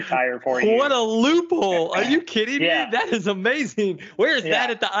change your tire for you. What a loophole. Are you kidding Yeah. me? That is amazing. Where is that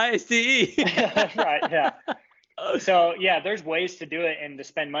at the ISCE? Right. Yeah. So yeah, there's ways to do it and to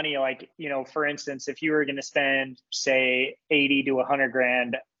spend money. Like, for instance, if you were going to spend, say, 80 to 100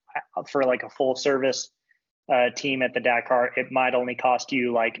 grand for like a full service team at the Dakar, it might only cost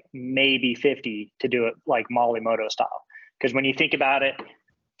you like maybe 50 to do it like Molimoto style. Because when you think about it,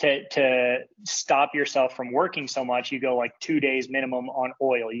 to stop yourself from working so much, you go like 2 days minimum on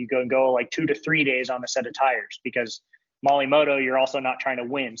oil. You go like 2 to 3 days on a set of tires, because Molimoto, you're also not trying to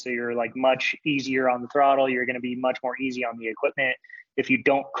win. So you're like much easier on the throttle. You're going to be much more easy on the equipment. If you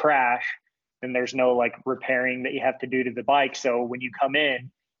don't crash, then there's no like repairing that you have to do to the bike. So when you come in,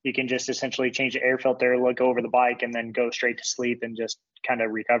 you can just essentially change the air filter, look over the bike, and then go straight to sleep and just kind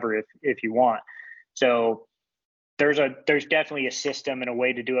of recover if you want. So there's definitely a system and a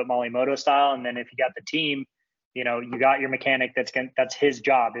way to do it Molimoto style. And then if you got the team, you got your mechanic that's his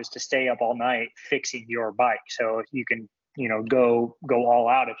job is to stay up all night fixing your bike. So you can, go all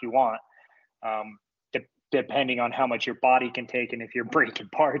out if you want, depending on how much your body can take and if you're breaking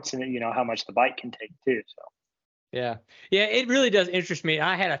parts and, how much the bike can take too. So. Yeah, it really does interest me.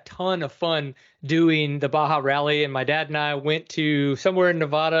 I had a ton of fun doing the Baja Rally, and my dad and I went to somewhere in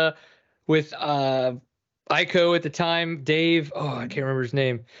Nevada with Ico at the time, Dave. Oh, I can't remember his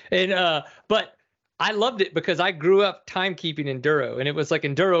name. And but I loved it because I grew up timekeeping enduro, and it was like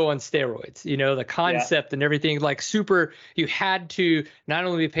enduro on steroids. The concept and everything, like super. You had to not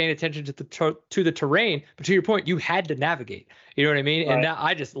only be paying attention to the terrain, but to your point, you had to navigate. You know what I mean? Right. And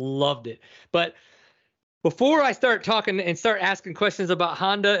I just loved it. But before I start talking and start asking questions about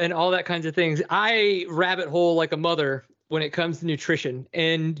Honda and all that kinds of things, I rabbit hole like a mother when it comes to nutrition.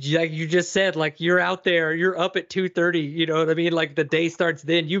 And like you just said, like you're out there, you're up at 2:30, you know what I mean? Like the day starts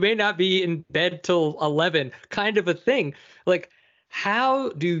then. You may not be in bed till 11, kind of a thing. Like, how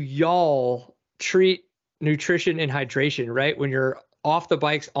do y'all treat nutrition and hydration, right? When you're off the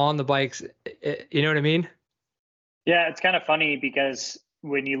bikes, on the bikes, you know what I mean? Yeah, it's kind of funny because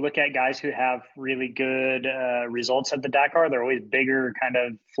when you look at guys who have really good results at the Dakar, they're always bigger, kind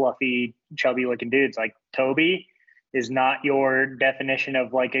of fluffy, chubby looking dudes. Like Toby is not your definition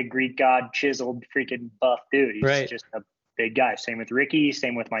of like a Greek god chiseled freaking buff dude. He's just a big guy. Same with Ricky,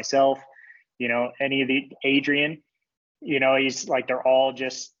 same with myself, any of the Adrian, he's like, we're all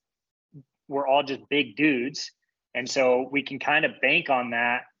just big dudes. And so we can kind of bank on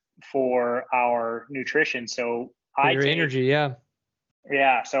that for our nutrition. So your energy. Yeah.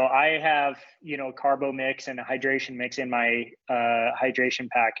 Yeah. So I have, carbo mix and a hydration mix in my hydration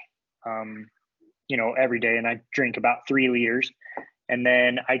pack, every day. And I drink about 3 liters. And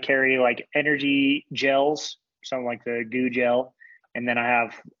then I carry like energy gels, something like the goo gel. And then I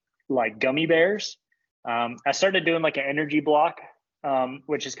have like gummy bears. I started doing like an energy block,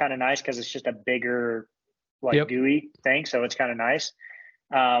 which is kind of nice because it's just a bigger, gooey thing. So it's kind of nice.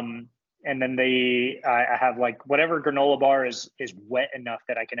 And then I have like whatever granola bar is wet enough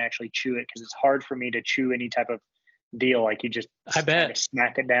that I can actually chew it, because it's hard for me to chew any type of deal. Like you just kind of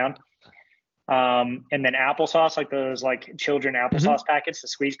smack it down. And then applesauce, like those like children applesauce packets, the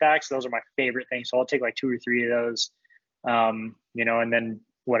squeeze packs, those are my favorite things. So I'll take like 2 or 3 of those, and then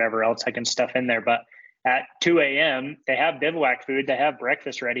whatever else I can stuff in there. But at 2 a.m., they have bivouac food. They have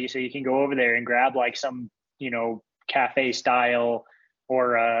breakfast ready. So you can go over there and grab like some, cafe style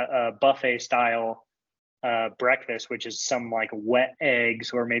or a buffet style breakfast, which is some like wet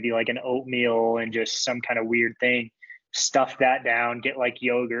eggs or maybe like an oatmeal and just some kind of weird thing. Stuff that down, get like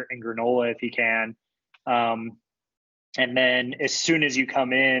yogurt and granola if you can. And then as soon as you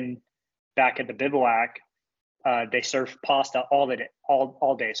come in back at the bivouac, they serve pasta all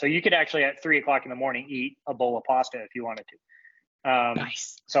day. So you could actually at 3 o'clock in the morning eat a bowl of pasta if you wanted to.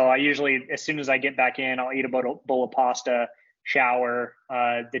 Nice. So I usually, as soon as I get back in, I'll eat a bowl of pasta, shower.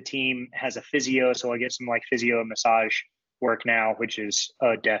 The team has a physio, so I get some like physio and massage work now, which is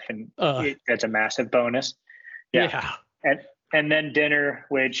that's a massive bonus. Yeah. And then dinner,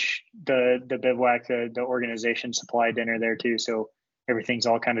 which the bivouac, the organization supply dinner there too. So everything's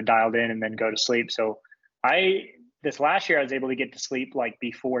all kind of dialed in, and then go to sleep. So This last year I was able to get to sleep like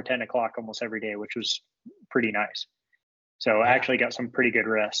before 10 o'clock almost every day, which was pretty nice. So I actually got some pretty good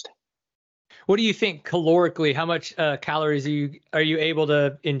rest. What do you think calorically? How much calories are you able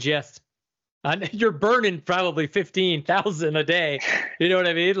to ingest? You're burning probably 15,000 a day. You know what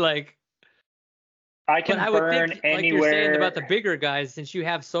I mean? Like, I can burn think, anywhere. Like you're saying about the bigger guys, since you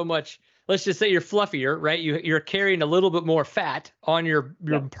have so much. Let's just say you're fluffier, right? You're carrying a little bit more fat on your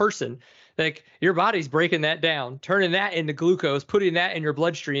person. Like your body's breaking that down, turning that into glucose, putting that in your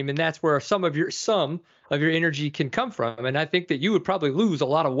bloodstream, and that's where some of your energy can come from. And I think that you would probably lose a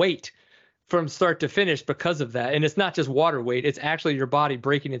lot of weight from start to finish because of that. And it's not just water weight, it's actually your body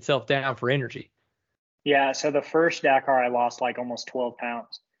breaking itself down for energy. Yeah. So the first Dakar, I lost like almost 12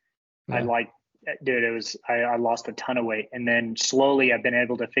 pounds. Yeah. I lost a ton of weight. And then slowly I've been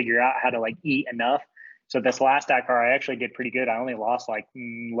able to figure out how to like eat enough. So this last Dakar, I actually did pretty good. I only lost like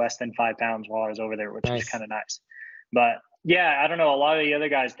less than 5 pounds while I was over there, which is kind of nice. But yeah, I don't know. A lot of the other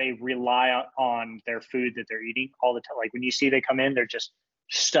guys, they rely on their food that they're eating all the time. Like when you see they come in, they're just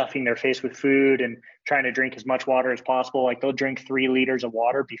stuffing their face with food and trying to drink as much water as possible. Like they'll drink 3 liters of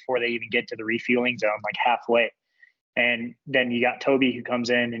water before they even get to the refueling zone, like halfway. And then you got Toby who comes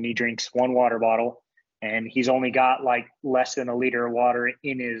in and he drinks 1 water bottle and he's only got like less than a liter of water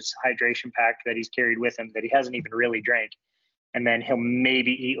in his hydration pack that he's carried with him that he hasn't even really drank. And then he'll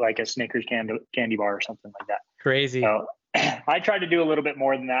maybe eat like a Snickers candy bar or something like that. Crazy. So I try to do a little bit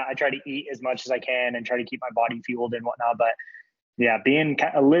more than that. I try to eat as much as I can and try to keep my body fueled and whatnot. But yeah, being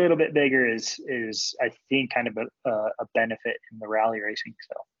a little bit bigger is I think kind of a benefit in the rally racing.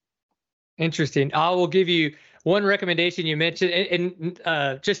 So interesting. I will give you one recommendation you mentioned,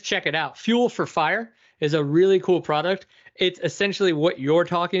 and just check it out. Fuel for Fire is a really cool product. It's essentially what you're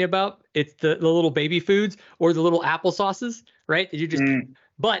talking about. It's the little baby foods or the little applesauces, right? That you just,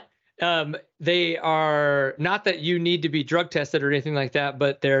 but they are not that you need to be drug tested or anything like that,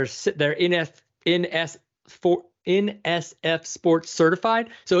 but they're NSF Sports certified.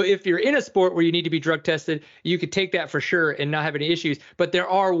 So if you're in a sport where you need to be drug tested, you could take that for sure and not have any issues. But there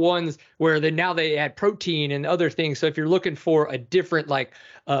are ones where they add protein and other things. So if you're looking for a different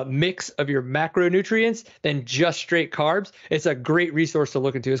mix of your macronutrients than just straight carbs, it's a great resource to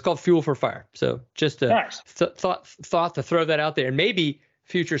look into. It's called Fuel for Fire. So just thought to throw that out there, and maybe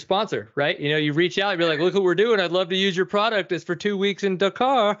future sponsor, right? You know, you reach out and be like, look what we're doing. I'd love to use your product. It's for 2 weeks in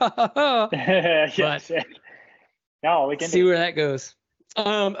Dakar. Yes. No, we can see where that goes.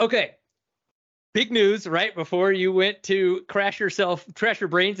 Okay. Big news right before you went to crash your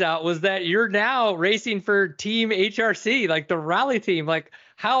brains out was that you're now racing for Team HRC, like the rally team. Like,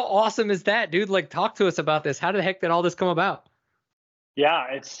 how awesome is that, dude? Like, talk to us about this. How the heck did all this come about? Yeah,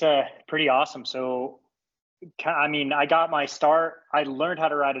 it's pretty awesome. So, I mean, I got my start. I learned how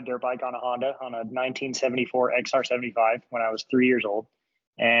to ride a dirt bike on a Honda on a 1974 XR75 when I was 3 years old.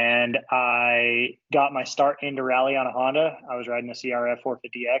 And I got my start into rally on a Honda. I was riding a CRF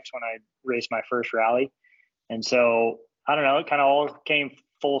 450X when I raced my first rally. And so, I don't know, it kind of all came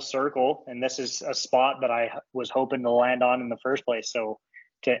full circle. And this is a spot that I was hoping to land on in the first place. So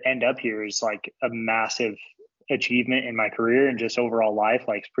to end up here is like a massive achievement in my career and just overall life.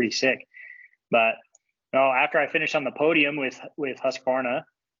 Like, it's pretty sick. But no, after I finished on the podium with Husqvarna,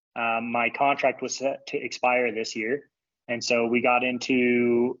 my contract was set to expire this year. And so we got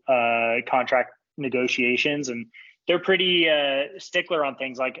into contract negotiations, and they're pretty stickler on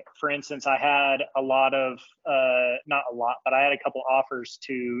things. Like, for instance, I had a lot of, not a lot, but I had a couple offers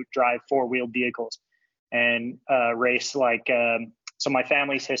to drive 4-wheeled vehicles and race. So my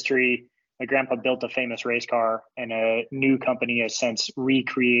family's history, my grandpa built a famous race car, and a new company has since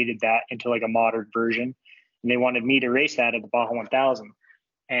recreated that into like a modern version. And they wanted me to race that at the Baja 1000.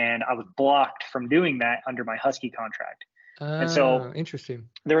 And I was blocked from doing that under my Husky contract. And so interesting.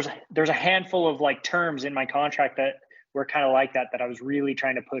 There's a handful of like terms in my contract that were kind of like that I was really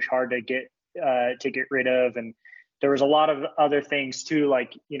trying to push hard to get rid of. And there was a lot of other things too,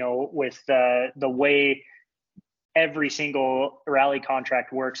 like, you know, with the way every single rally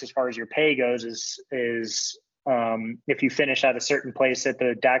contract works as far as your pay goes is if you finish at a certain place at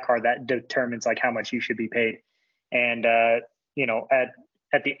the Dakar, that determines like how much you should be paid. And you know,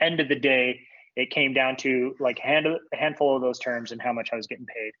 at the end of the day, it came down to like a handful of those terms and how much I was getting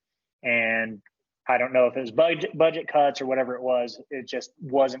paid. And I don't know if it was budget cuts or whatever it was. It just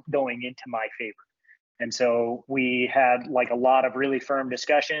wasn't going into my favor. And so we had like a lot of really firm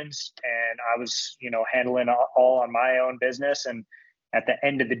discussions, and I was, you know, handling all on my own business. And at the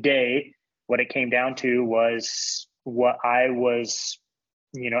end of the day, what it came down to was what I was,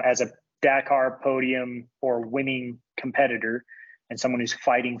 you know, as a Dakar podium or winning competitor and someone who's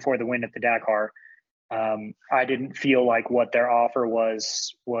fighting for the win at the Dakar, I didn't feel like what their offer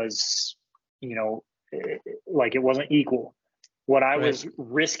was, like it wasn't equal. What I was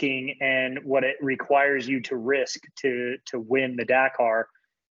risking and what it requires you to risk to win the Dakar,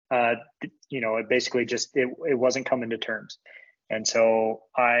 it basically just, it wasn't coming to terms. And so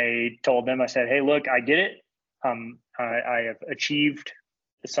I told them, I said, hey, look, I get it. I have achieved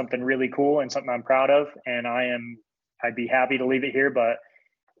something really cool and something I'm proud of. And I'd be happy to leave it here, but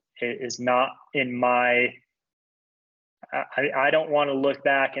it is not in my, I don't want to look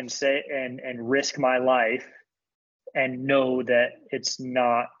back and say, and risk my life and know that it's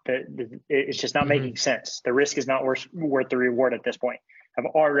not, that it's just not making sense. The risk is not worth the reward at this point. I've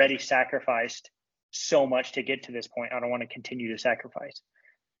already sacrificed so much to get to this point. I don't want to continue to sacrifice.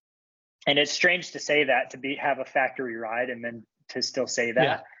 And it's strange to say that, to have a factory ride and then to still say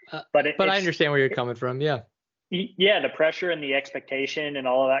that. Yeah. But I understand where you're coming from. Yeah. Yeah, the pressure and the expectation and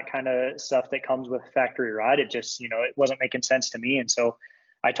all of that kind of stuff that comes with factory ride, it just, it wasn't making sense to me. And so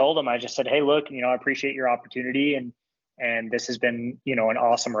I told him, I just said, hey, look, I appreciate your opportunity, and this has been, an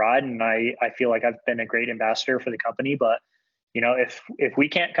awesome ride. And I feel like I've been a great ambassador for the company, but if we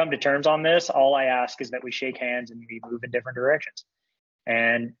can't come to terms on this, all I ask is that we shake hands and we move in different directions.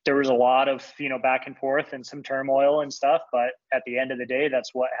 And there was a lot of, back and forth and some turmoil and stuff, but at the end of the day,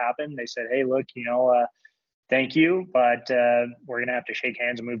 that's what happened. They said, hey, look, thank you, but we're going to have to shake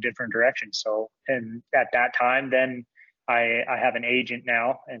hands and move different directions. So, and at that time, then I have an agent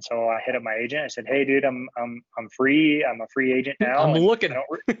now. And so I hit up my agent. I said, hey, dude, I'm free. I'm a free agent now. I'm looking.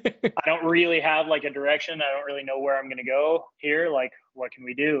 I don't really have like a direction. I don't really know where I'm going to go here. Like, what can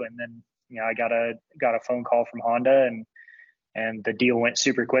we do? And then, I got a phone call from Honda, and the deal went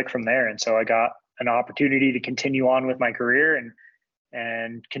super quick from there. And so I got an opportunity to continue on with my career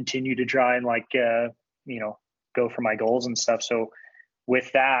and continue to try and go for my goals and stuff. So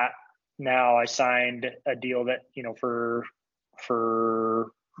with that, now I signed a deal that, for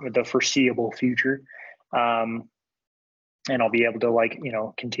the foreseeable future. And I'll be able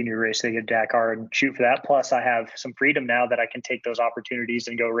to continue racing at Dakar and shoot for that. Plus I have some freedom now that I can take those opportunities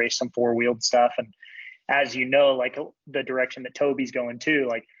and go race some 4-wheeled stuff. And as the direction that Toby's going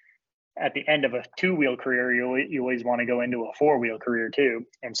to, at the end of a 2-wheel career, you always want to go into a 4-wheel career too.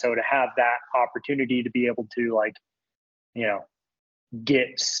 And so to have that opportunity to be able to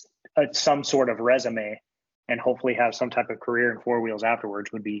get some sort of resume and hopefully have some type of career in 4-wheels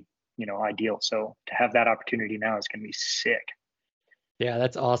afterwards would be, ideal. So to have that opportunity now is going to be sick. Yeah,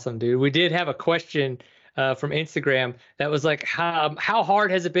 that's awesome, dude. We did have a question from Instagram that was like, how hard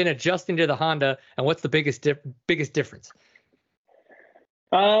has it been adjusting to the Honda, and what's the biggest difference?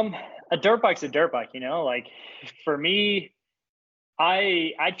 A dirt bike's a dirt bike, for me,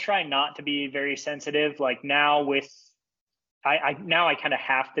 I try not to be very sensitive. Now I kind of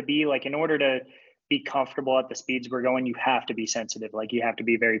have to be, in order to be comfortable at the speeds we're going, you have to be sensitive. You have to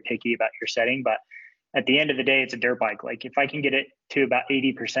be very picky about your setting, but at the end of the day, it's a dirt bike. If I can get it to about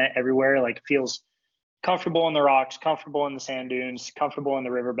 80% everywhere, it feels comfortable in the rocks, comfortable in the sand dunes, comfortable in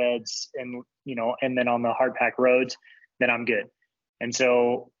the riverbeds, and, and then on the hard pack roads, then I'm good. And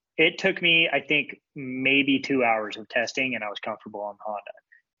so it took me, I think, maybe 2 hours of testing, and I was comfortable on the Honda.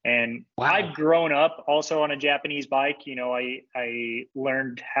 And wow. I've grown up also on a Japanese bike. I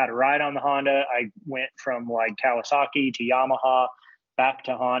learned how to ride on the Honda. I went from Kawasaki to Yamaha back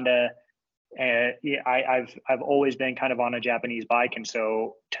to Honda. And I've always been kind of on a Japanese bike. And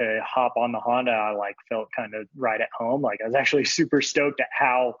so to hop on the Honda, I felt kind of right at home. I was actually super stoked at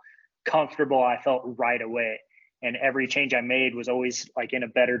how comfortable I felt right away. And every change I made was always in a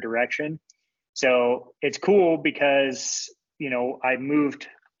better direction. So it's cool because, I moved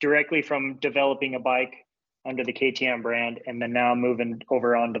directly from developing a bike under the KTM brand, and then now moving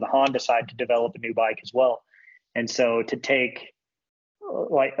over onto the Honda side to develop a new bike as well. And so to take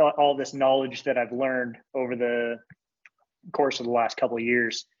all this knowledge that I've learned over the course of the last couple of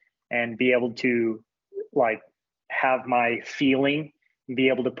years and be able to have my feeling, be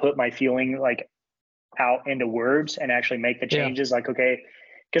able to put my feeling out into words and actually make the changes. Okay,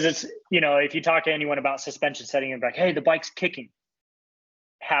 because it's, if you talk to anyone about suspension setting and hey, the bike's kicking.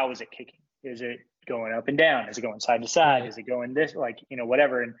 How is it kicking? Is it going up and down? Is it going side to side? Is it going this,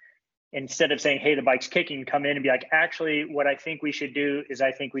 whatever? And instead of saying, hey, the bike's kicking, come in and be actually, what I think we should do is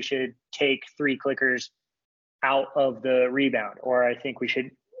I think we should take 3 clickers out of the rebound, or I think we should,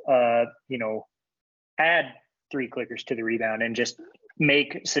 add 3 clickers to the rebound, and just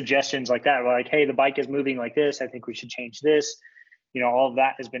make suggestions like that. Hey, the bike is moving like this. I think we should change this. All of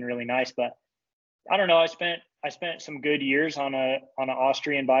that has been really nice. But I don't know. I spent some good years on an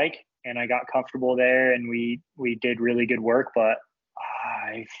Austrian bike, and I got comfortable there, and we did really good work. But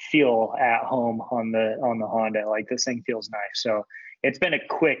I feel at home on the Honda. Like this thing feels nice. So it's been a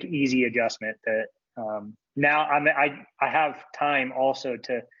quick, easy adjustment that now I have time also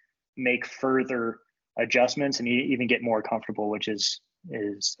to make further adjustments and even get more comfortable, which is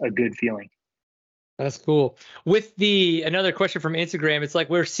a good feeling. That's cool. With another question from Instagram, it's like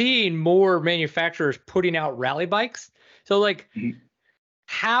we're seeing more manufacturers putting out rally bikes. So like,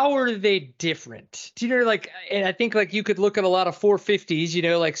 how are they different? Do you know, like, and I think like you could look at a lot of 450s, you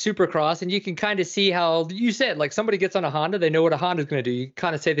know, like Supercross, and you can kind of see how you said, like somebody gets on a Honda, they know what a Honda's going to do. You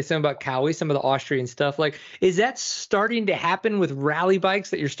kind of say the same about Cowie, some of the Austrian stuff. Like, is that starting to happen with rally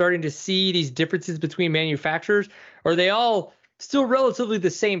bikes that you're starting to see these differences between manufacturers? Or are they all still relatively the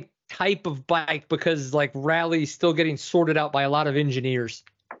same type of bike because like rally's still getting sorted out by a lot of engineers?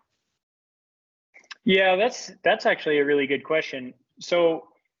 Yeah, that's actually a really good question. So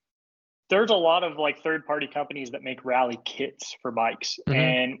there's a lot of like third-party companies that make rally kits for bikes.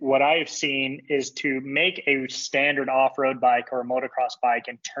 And what I've seen is to make a standard off-road bike or a motocross bike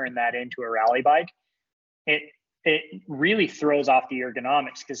and turn that into a rally bike, it really throws off the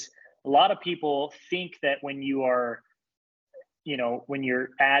ergonomics, because a lot of people think that when you are, you know, when you're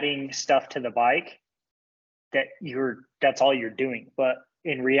adding stuff to the bike, that that's all you're doing. But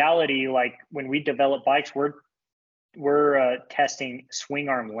in reality, like when we develop bikes, we're testing swing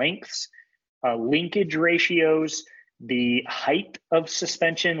arm lengths, linkage ratios, the height of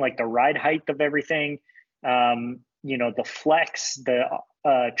suspension, like the ride height of everything, you know, the flex, the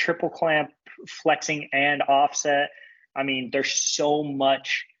triple clamp flexing and offset. I mean, there's so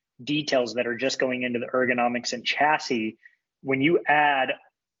much details that are just going into the ergonomics and chassis. When you add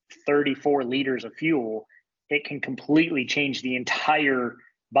 34 liters of fuel, it can completely change the entire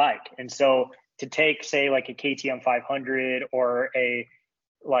bike. And so to take, say, like a KTM 500 or a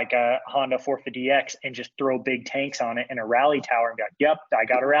Honda 450X and just throw big tanks on it and a rally tower and go, yep, I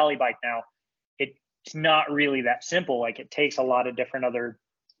got a rally bike now. It's not really that simple. Like it takes a lot of different other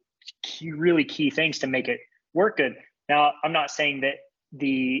really key things to make it work good. Now, I'm not saying that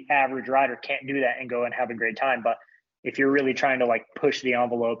the average rider can't do that and go and have a great time, but if you're really trying to like push the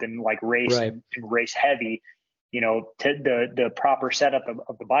envelope and like race and race heavy, you know, to the proper setup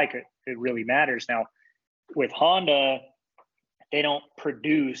of the bike, it really matters. Now with Honda, they don't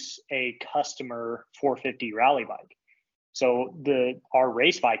produce a customer 450 rally bike. So our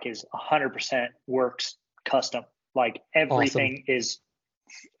race bike is 100% works custom. Like everything is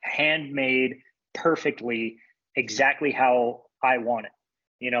handmade perfectly, exactly how I want it.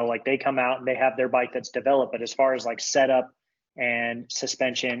 You know, like they come out and they have their bike that's developed, but as far as like setup and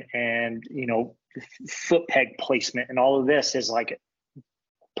suspension and, you know, foot peg placement and all of this is like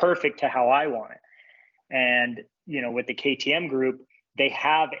perfect to how I want it. And, you know, with the KTM group, they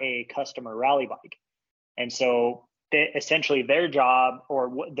have a customer rally bike. And so essentially their job or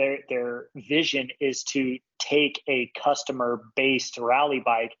what their vision is to take a customer based rally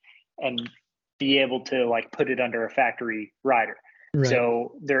bike and be able to like put it under a factory rider. Right.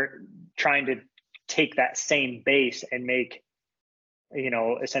 So they're trying to take that same base and make, you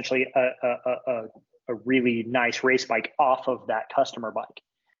know, essentially a really nice race bike off of that customer bike.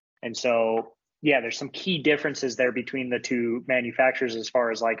 And so, yeah, there's some key differences there between the two manufacturers as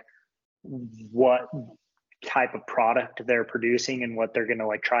far as like what type of product they're producing and what they're going to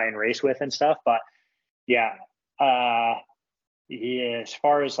like try and race with and stuff. But yeah, as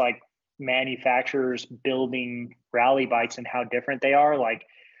far as like manufacturers building rally bikes and how different they are, like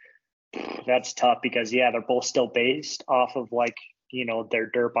that's tough because yeah, they're both still based off of like, you know, their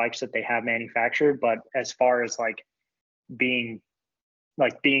dirt bikes that they have manufactured. But as far as like being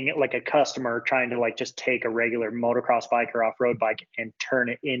like a customer trying to like just take a regular motocross bike or off-road bike and turn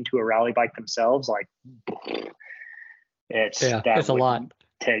it into a rally bike themselves, like it's a lot.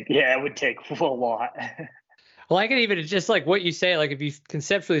 It would take a lot. Well, I can even just like what you say, like if you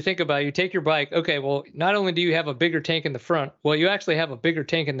conceptually think about it, you take your bike, okay, well, not only do you have a bigger tank in the front, well, you actually have a bigger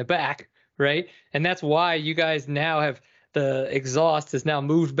tank in the back, right? And that's why you guys now have the exhaust has now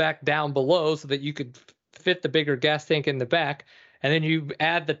moved back down below so that you could fit the bigger gas tank in the back. And then you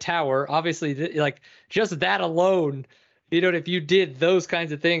add the tower, obviously, like just that alone, you know, if you did those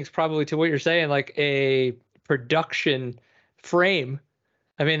kinds of things, probably to what you're saying, like a production frame,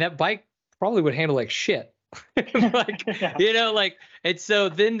 I mean, that bike probably would handle like shit. Like, you know, like, and so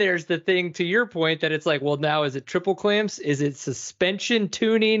then there's the thing to your point that it's like, well, now is it triple clamps? Is it suspension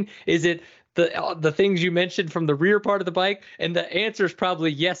tuning? Is it the things you mentioned from the rear part of the bike? And the answer is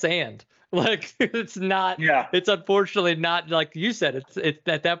probably yes and. Like it's not, it's unfortunately not like you said, it's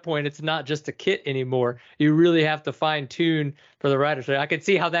at that point, it's not just a kit anymore. You really have to fine tune for the rider. So I can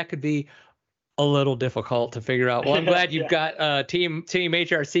see how that could be a little difficult to figure out. Well, I'm glad you've Yeah. got team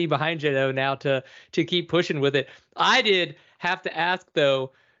HRC behind you though now to keep pushing with it. I did have to ask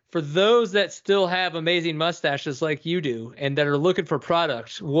though, for those that still have amazing mustaches like you do and that are looking for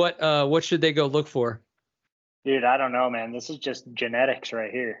products, what should they go look for? Dude, I don't know, man. This is just genetics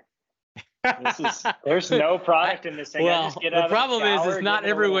right here. There's no product in this thing. I Well, just get the out of problem the shower, is not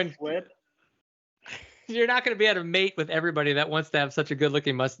give it a little everyone. flip. You're not going to be able to mate with everybody that wants to have such a good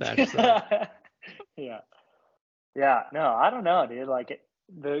looking mustache. So. Yeah. Yeah. No, I don't know, dude. Like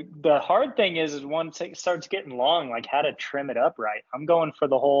the hard thing is once it starts getting long, like how to trim it up right. I'm going for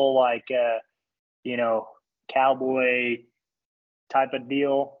the whole like you know, cowboy type of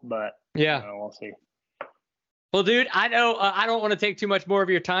deal, but Yeah. we'll see. Well, dude, I know I don't want to take too much more of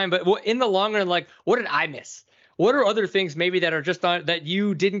your time, but in the long run, like, what did I miss? What are other things maybe that are just on that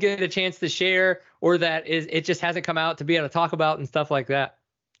you didn't get a chance to share, or that it just hasn't come out to be able to talk about and stuff like that?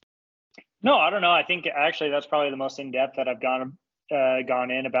 No, I don't know. I think actually that's probably the most in depth that I've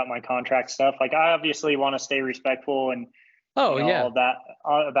gone in about my contract stuff. Like I obviously want to stay respectful and Oh yeah, all of that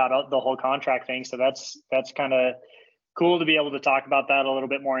about the whole contract thing. So that's kind of cool to be able to talk about that a little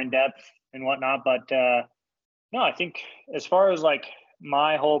bit more in depth and whatnot. But no, I think as far as like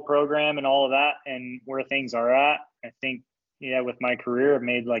my whole program and all of that and where things are at, I think, yeah, with my career, I've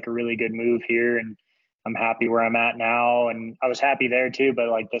made like a really good move here and I'm happy where I'm at now. And I was happy there too, but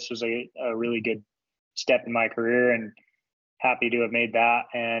like this was a really good step in my career and happy to have made that.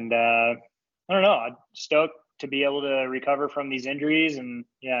 And I don't know, I'm stoked to be able to recover from these injuries. And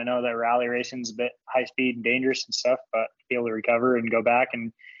yeah, I know that rally racing's a bit high speed and dangerous and stuff, but to be able to recover and go back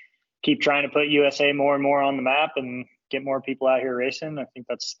and keep trying to put USA more and more on the map and get more people out here racing. I think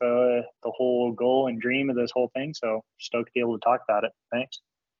that's the whole goal and dream of this whole thing. So stoked to be able to talk about it. Thanks.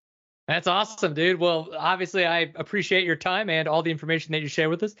 that's awesome, dude. Well, obviously, I appreciate your time and all the information that you share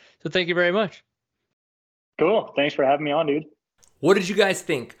with us. So thank you very much. Cool. Thanks for having me on, dude. What did you guys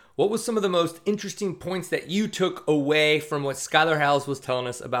think? What was some of the most interesting points that you took away from what Skyler Howes was telling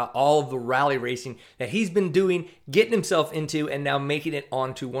us about all of the rally racing that he's been doing, getting himself into, and now making it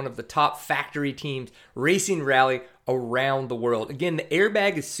onto one of the top factory teams racing rally around the world? Again, the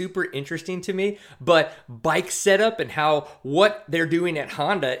airbag is super interesting to me, but bike setup and how what they're doing at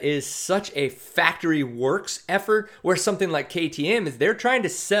Honda is such a factory works effort, where something like KTM is they're trying to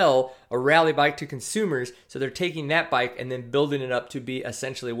sell a rally bike to consumers, so they're taking that bike and then building it up to be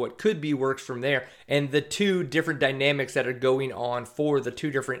essentially what could be works from there. And the two different dynamics that are going on for the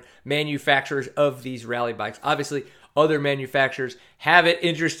two different manufacturers of these rally bikes. Obviously, other manufacturers have it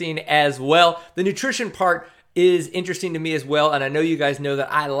interesting as well. The nutrition part is interesting to me as well, and I know you guys know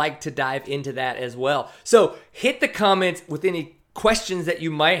that I like to dive into that as well. So hit the comments with any questions that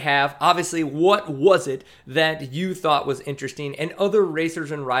you might have. Obviously, what was it that you thought was interesting, and other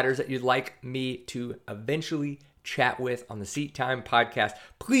racers and riders that you'd like me to eventually chat with on the Seat Time podcast.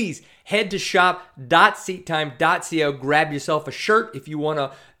 Please head to shop.seattime.co, grab yourself a shirt if you want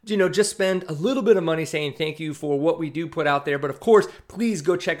to just spend a little bit of money saying thank you for what we do put out there. But of course, please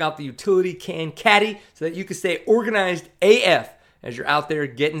go check out the utility can caddy so that you can stay organized AF as you're out there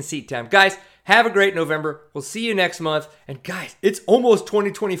getting seat time. Guys, have a great November. We'll see you next month. And guys, it's almost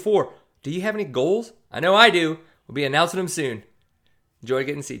 2024. Do you have any goals? I know I do. We'll be announcing them soon. Enjoy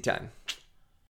getting seat time.